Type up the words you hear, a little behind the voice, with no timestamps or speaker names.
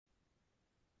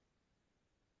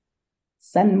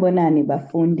Sanibonani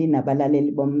bafundi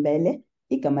nabalaleli bombele.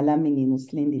 Igama lami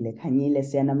nginguSilindile Khanyile.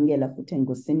 Siyanamukela futhi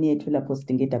engosini yethu lapho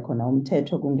sidingida khona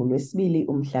umthetho kunguLwesibili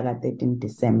umhla ka-13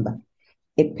 Disemba.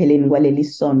 Ekupheleni kwaleli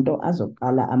sonto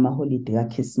azoqala amaholidi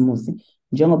kaKhisimuzi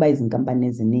njengoba izinkampani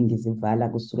eziningi zivala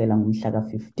kusukela ngomhla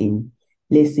ka-15.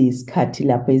 Lesi isikhathi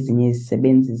lapho ezinye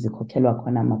izisebenzi zikhokhelwa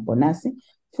khona amabhonasi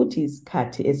futhi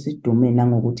isikhathi esidume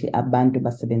nangokuthi abantu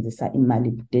basebenzisa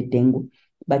imali budedengu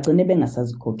bagcine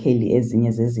bengasazikhokheli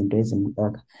ezinye zezinto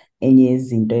ezimqoka. Enye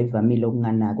yezinto evamile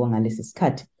okunganakwa ngalesi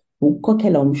sikhathi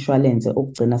ukukhokhela umshwalense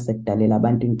okugcina sekudalela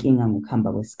abantu inkinga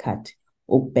ngokuhamba kwesikhathi.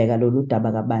 Ukubheka lolu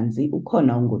daba kabanzi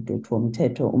ukhona ungudwethu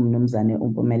womthetho umnumzane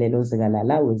uMpumelelo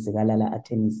UZikalala weZikalala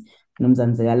Attorneys.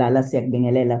 Mnumzane Zikalala,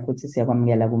 siyakubingelela futhi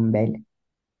siyakwamukela kumbele.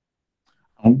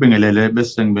 Ngikubingelele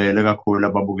bese ngibele kakhulu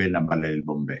ababukeli nabalaleli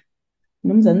bombele.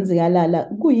 Mnumzane Zikalala,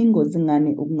 kuyingozi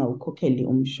ngani ukungawukhokheli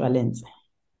umshwalense?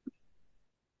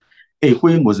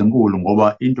 Kuyingozi enkulu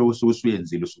ngoba into usuke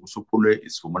usuyenzile usuke usuphule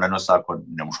isivumelwano sakho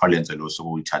nomshwalense lo osuke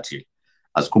uyithathile.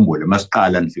 Asikhumbule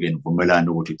masiqala nifike nivumelane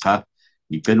ukuthi cha,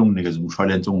 ngicela unginikeze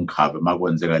umshwalense ungikhave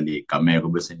makwenzeka le gameko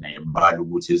bese niyembala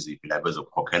ukuthi iziphi la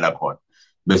bezokukhokhela khona.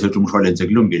 Bese uthi umshwalense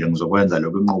kulungile ngizokwenza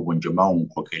lokho inqubo nje uma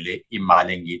ungikhokhele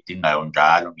imali engiyidingayo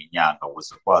njalo ngenyanga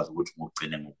ukuze ukwazi ukuthi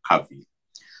ngigcine ngokukhavile.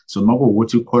 So uma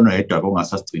kuwukuthi khona yedwa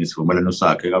ongasasigcina isivumelwano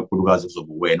sakhe kakhulukazi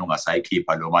kuzobe wena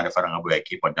ungasayikhipha leyo mali efana ngabe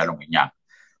uyayikhipha njalo ngenyanga,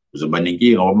 uzoba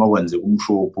nenkinga uma kwenzeka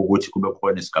umshophi ukuthi kube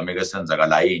khona isigameko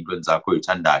esenzakalayo ey'ntweni zakho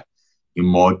oyithandayo,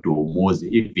 imoto, umuzi,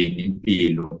 even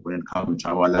impilo, when it comes to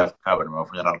our life cover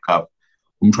nama-funeral cover,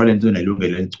 umshwalense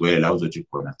unelungelo eligcwele la uzothi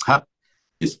khona cha,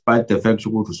 despite the fact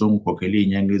ukuthi usungikhokhela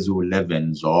iy'nyanga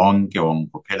eziwu-11 zonke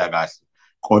wangikhokhela kahle,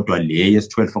 kodwa le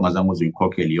yesi-12 ongazange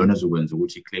uzuyikhokhele iyona ezokwenza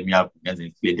ukuthi i-claim yakho ngenze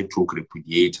i-claim ekuthiwa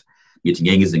uku-repudiate, ngithi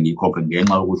ngeke ngize ngiyikhokhwe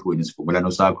ngenxa yokuthi wena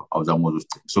isivumelwano sakho awuzange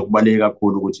uzosigcina. So kubaluleke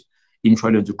kakhulu ukuthi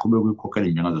imshwalense uqhubeke uyikhokhele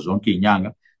inyanga zonke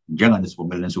iy'nyanga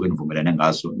njenganesivumelwano esuke nivumelane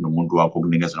ngaso nomuntu wakho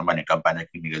ukunikeza noma nenkampani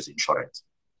yakho inikeza i-insurance.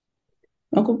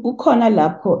 Kukhona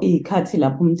lapho iy'khathi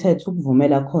lapho umthetho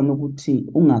ukuvumela khona ukuthi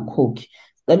ungakhokhi.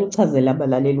 Cela uchazele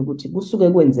abalaleli ukuthi kusuke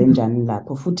kwenze njani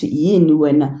lapho futhi yini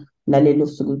wena mlaleli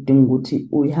osuke udinga ukuthi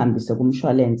uyihambise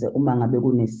kumshwalense uma ngabe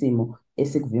kunesimo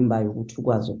esikuvimbayo ukuthi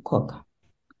ukwazi ukukhokha.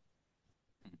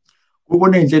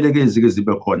 Kuney'nhlelo-ke ezike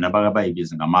zibe khona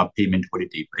abayibiza ngama-payment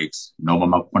holiday breaks noma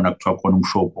makukhona kuthiwa khona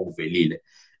umshophi okuvelile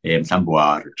mhlawumbe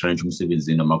wa-retrench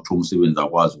umsebenzini noma kuthiwa umsebenzi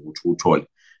akwazi ukuthi uwuthole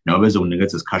noma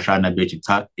bezokunikeza isikhashana bethi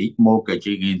cha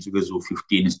i-mortgage ngey'nsuku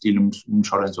eziwu-15 still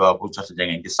umshwalense wakho uthathe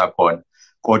njengento isakhona,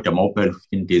 kodwa uma uphela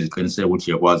 15 days qiniseka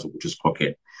ukuthi uyakwazi ukuthi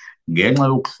usikhokhele. Ngenxa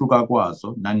yokuhluka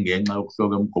kwazo nangenxa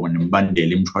yokuhluka kwemigomo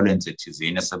nemibandela imshwalense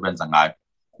thizeni esebenza ngayo,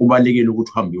 kubalulekile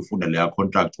ukuthi uhambe uyofunda leya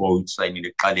contract owawuyisayinile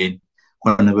ekuqaleni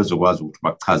khona bezokwazi ukuthi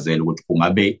bakuchazele ukuthi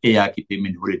kungabe eyakhe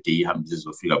i-payment holiday ihambise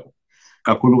izofika kuphi.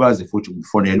 Kakhulukazi futhi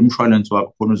ufonela umshwalense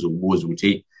wakho khona uzokubuza ukuthi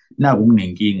hey, naku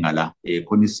kunenkinga la,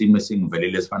 khona isimo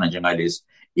esingivelele esifana njengalesi,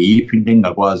 iyiphi into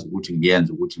engingakwazi ukuthi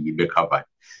ngiyenze ukuthi ngibe covered.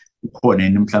 Ukhona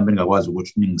yini mhlawumbe engakwazi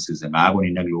ukuthi ningisize ngako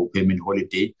nina kulowo payment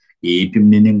holiday, iyiphi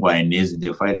imininingwane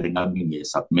nezinto efanele ngabe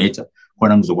ngiye-submit-a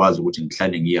khona ngizokwazi ukuthi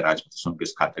ngihlale ngiyi-right ngaso sonke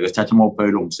isikhathi. Ake sithathe uma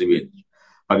uphelelwe umsebenzi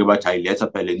bake bathi ayiletha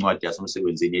phela incwadi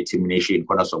yasemsebenzini ye-termination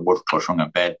khona sokuba uxoshwe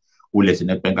ngempela, ulethe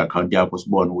ne-bank account yakho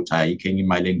sibone ukuthi ayikho enye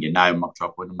imali engenayo uma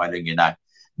kuthiwa khona imali engenayo,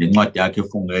 nencwadi yakho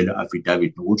efungelwe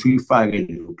affidavit ukuthi uyifake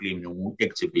leyo claim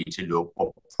noku-activate leyo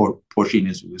portion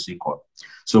esuke isikhona.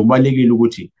 So kubalulekile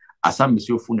ukuthi asambe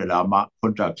siyofunda la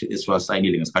ama-contract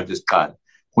esiwasayinile ngesikhathi esiqala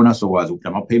khona sokwazi ukuthi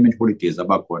ama-payment holidays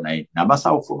abakhona yini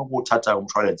nabasawufuna ukuwuthatha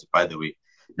umshwalense. By the way,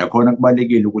 nakhona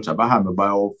kubalulekile ukuthi abahambe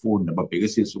bayofunda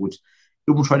babhekisise ukuthi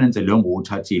umshwalense lo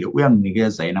nguwuthathile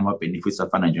uyanginikeza yini ama-benefits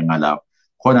afana njengalawo,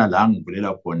 khona la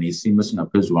ngivulela khona isimo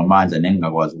esingaphezulu kwamandla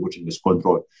nengingakwazi ukuthi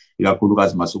ngisicontrol,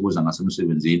 ikakhulukazi masekuza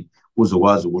ngasemsebenzini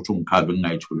uzokwazi ukuthi ungikhave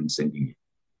ngingayitholi ngisenkingeni.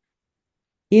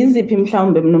 Iziphi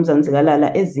mhlawumbe mnumzane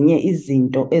Zikalala ezinye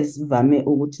izinto ezivame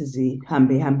ukuthi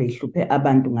zihambe ihluphe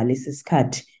abantu ngalesi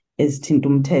sikhathi ezithinta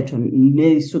umthetho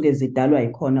nezisuke zidalwa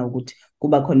yikhona ukuthi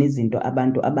kuba khona izinto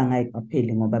abantu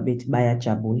abangayiqapheli ngoba bethi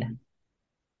bayajabula?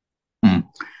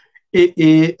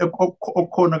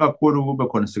 Okukhona kakhulu kube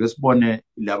khona sike sibone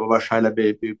laba abashayela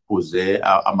bephuze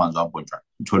amanzi amponjwana,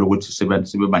 uthole ukuthi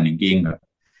sebeba nenkinga,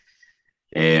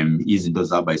 izinto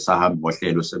zabo ayisahambi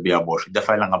ngohlelo sebeyaboshwa. Into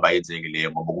efanele ngabe yenzeke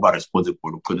leyo ngoba kuba responsible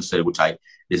ukuqiniseka ukuthi hayi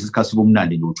lesi sikhathi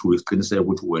sobumnandi nje uthi uqiniseka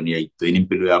ukuthi wena uyayigcina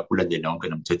impilo yakho ulandele yonke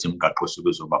nomthetho emgaqo osuke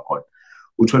uzoba khona.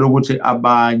 Uthole ukuthi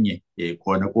abanye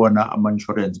khona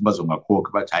ama-insurance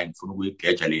bazongakhokhi bathi hayi ngifuna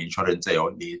ukuyigeja le insurance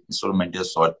le-installment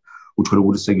esodwa, uthole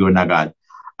ukuthi sekuyonakala.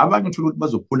 Abanye uthole ukuthi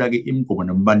bazophula-ke imigomo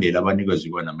nemibandela abanikezwe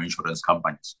yona ama-insurance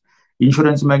companies.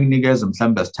 I-insurance uma ikunikeza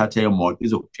mhlawumbe asithathe imoto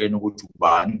izokutshena ukuthi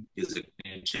ubani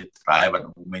designated driver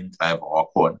noma main driver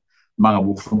wakhona. Uma ngabe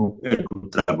ufuna uku-add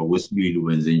udriver wesibili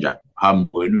wenze njani? Uhambe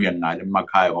wena uya ngale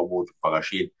emakhaya kwabo ukuthi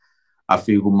uvakashile,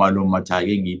 afike umalume athi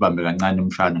ake ngiyibambe kancane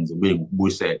emshana ngizobuye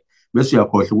ngikubuyisele, bese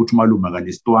uyakhohlwa ukuthi umalume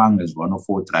akalistwanga as one of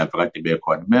four driver kade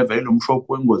bekhona. Mevele lo mshophi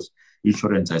wengozi,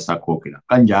 i-insurance ayisakhokhi la.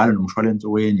 Kanjalo nomshwalense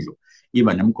wendlu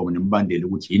iba nemigomo nemibandela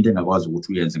ukuthi yinto engakwazi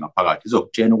ukuthi uyenze ngaphakathi.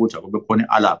 Izokutshena ukuthi akube khona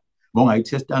i-alarm. Uma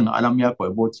ungayithestanga i-alarm yakho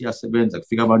yayibona iyasebenza,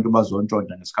 kufika abantu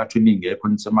bazontshontsha ngesikhathi uningekho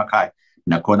nisemakhaya,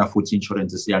 nakhona futhi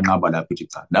i-insurance siyanqaba lapho ithi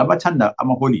cha. Nabathanda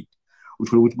amaholidi,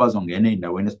 uthola ukuthi bazongena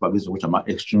ey'ndaweni esibabiza ukuthi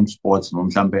ama-extreme sports noma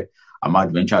mhlampe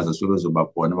ama-adventures asuke ezoba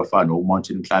khona abafana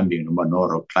no-mountain climbing noma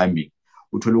no-rock climbing.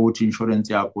 Uthola ukuthi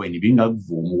i-insurance yakho wena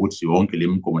ibingakuvumi ukuthi yonke le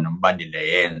migomo nemibandela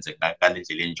yenze ngale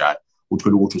ndlela enjalo.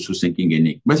 Uthola ukuthi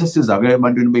ususenkingeni. Bese siza-ke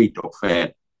ebantwini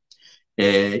bey'tokfela.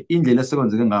 Indlela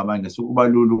esekwenzeke ngamanje sekuba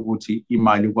lula ukuthi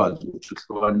imali ikwazi ukuthi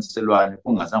ihlukaniselwane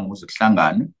kungazange uze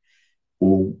kuhlangane.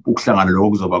 Ukuhlangana lokho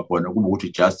kuzoba khona kube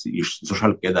ukuthi just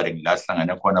i-social gathering la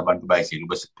sihlangane khona abantu bayidlela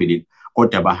bese kuphelile,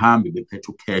 kodwa bahambe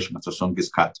bephethe ucash ngaso sonke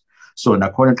isikhathi. So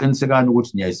nakhona qinisekani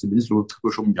ukuthi niyayisebenzisa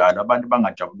lobuchwepheshe obunjalo, abantu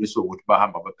bangajabulisi ukuthi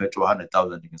bahamba baphethe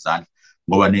 100,000 ngezandla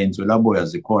ngoba ney'nswelaboya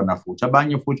zikhona futhi.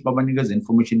 Abanye futhi babanikeza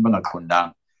information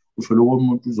bangaqondanga. Usho lokho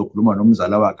umuntu uzokhuluma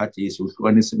nomzala wakhe athi yisi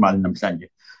uhlukanisa imali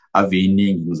namhlanje ave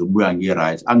iningi ngizobuya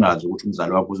ngi-right, angazi ukuthi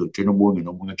umzala wakhe uzotshena ubunye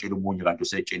nomunye etshela ubunye kanti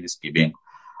usetshena isigebengu.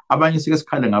 Abanye sike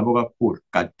sikhale ngabo kakhulu.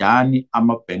 Gadani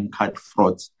ama-bank card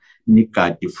frauds,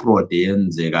 nigade fraud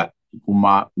eyenzeka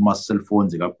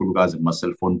kuma-cellphones, kakhulukazi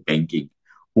kuma-cellphone banking.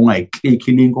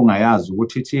 Ungayiklikhi ilink ongayazi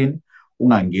ukuthi ithini,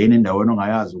 ungangena endaweni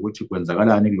ongayazi ukuthi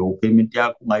kwenzakalani kuleyo payment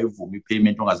yakho, ungayivumi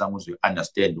i-payment ongazange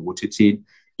uzi-understand ukuthi ithini.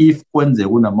 If kwenzeka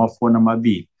unamafoni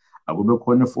amabili, akube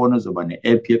khona ifoni ezoba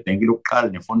ne-app yebhenki lokuqala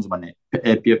nefoni ezoba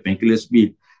ne-app yebhenki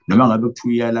lesibili, noma ngabe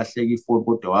kuthiwa iyalahleka ifoni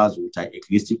kodwa wazi ukuthi at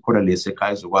least ikhona lesi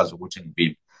ekhaya izokwazi ukuthi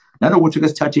ngivimbe. Nanokuthi-ke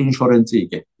sithathe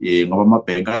i-insurance-ke ngoba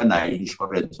amabhenki anayo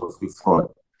i-insurance of i-fraud.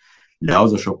 La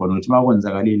uzosho khona ukuthi uma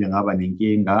kwenzakalile ngaba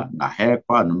nenkinga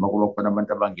ngahekwa noma kuba khona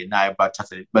abantu abangenayo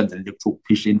bathathe benze lento ekuthiwa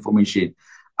ukuphisha information,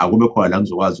 akube khona la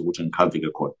ngizokwazi ukuthi ngikhavike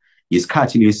khona.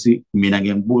 Isikhathi lesi mina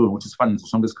ngibuka ukuthi sifana naso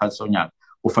sonke isikhathi sonyaka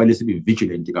kufanele sibe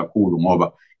vigilant kakhulu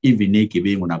ngoba even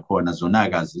ney'gebengu nakhona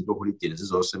zona-ke azikho holidini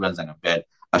zizosebenza ngempela.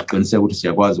 Asiqiniseke ukuthi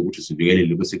siyakwazi ukuthi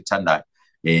sivikelele besikuthandayo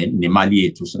nemali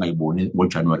yethu singayiboni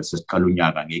ngoJanuwari sesiqala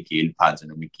unyaka ngegiye eliphansi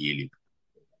noma igiye elibi.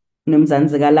 Mnumzane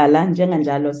UZikalala,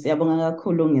 njenganjalo siyabonga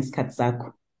kakhulu ngesikhathi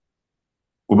sakho.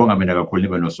 Kubonga mina kakhulu,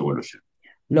 nibe nosuku oluhle.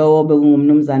 Lowo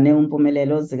bekungumnumzane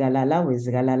uMpumelelo UZikalala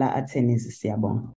weZikalala Attorneys. Siyabonga.